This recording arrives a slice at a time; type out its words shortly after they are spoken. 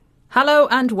Hello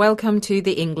and welcome to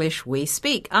the English We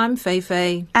Speak. I'm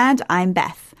Feifei. And I'm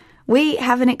Beth. We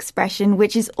have an expression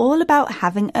which is all about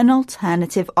having an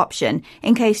alternative option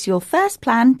in case your first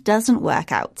plan doesn't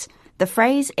work out. The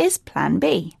phrase is Plan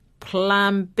B.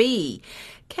 Plan B.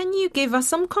 Can you give us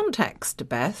some context,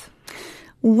 Beth?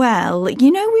 Well, we've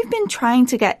been trying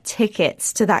to get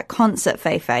tickets to that concert,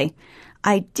 Feifei.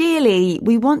 Ideally,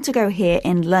 we want to go here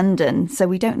in London, so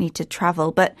we don't need to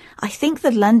travel, but I think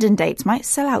the London dates might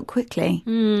sell out quickly.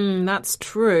 That's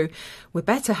true. We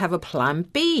better have a plan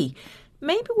B.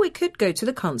 Maybe we could go to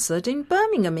the concert in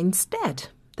Birmingham instead.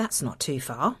 That's not too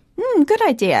far. Good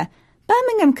idea.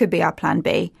 Birmingham could be our plan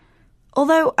B.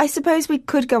 Although I suppose we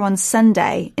could go on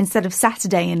Sunday instead of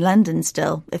Saturday in London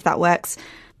still, if that works.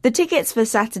 The tickets for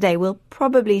Saturday will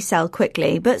probably sell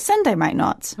quickly, but Sunday might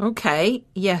not. OK,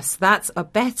 yes, that's a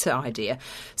better idea.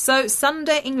 So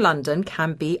Sunday in London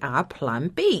can be our plan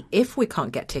B if we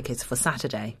can't get tickets for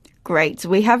Saturday. Great,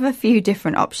 we have a few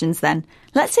different options then.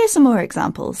 Let's hear some more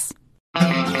examples. The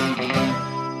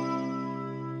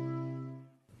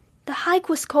hike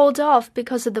was called off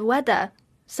because of the weather,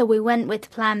 so we went with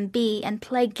plan B and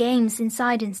played games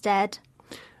inside instead.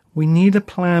 We need a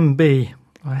plan B.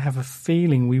 I have a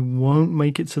feeling we won't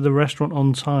make it to the restaurant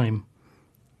on time.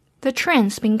 The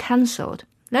train's been cancelled.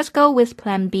 Let's go with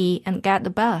plan B and get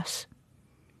the bus.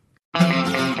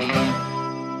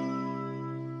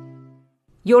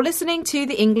 You're listening to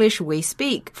the English We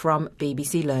Speak from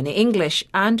BBC Learning English,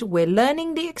 and we're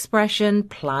learning the expression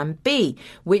Plan B,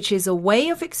 which is a way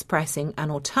of expressing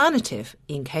an alternative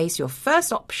in case your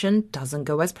first option doesn't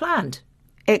go as planned.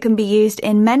 It can be used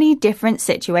in many different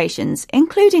situations,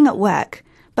 including at work,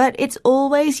 but it's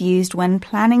always used when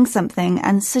planning something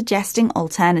and suggesting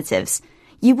alternatives.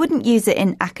 You wouldn't use it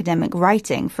in academic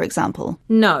writing, for example.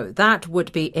 No, that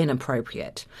would be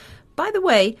inappropriate. By the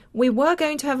way, we were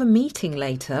going to have a meeting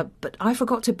later, but I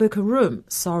forgot to book a room.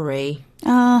 Sorry.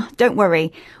 Don't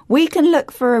worry. We can look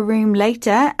for a room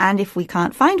later, and if we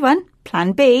can't find one,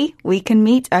 Plan B, we can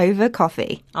meet over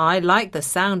coffee. I like the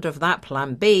sound of that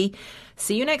Plan B.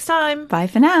 See you next time. Bye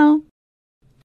for now.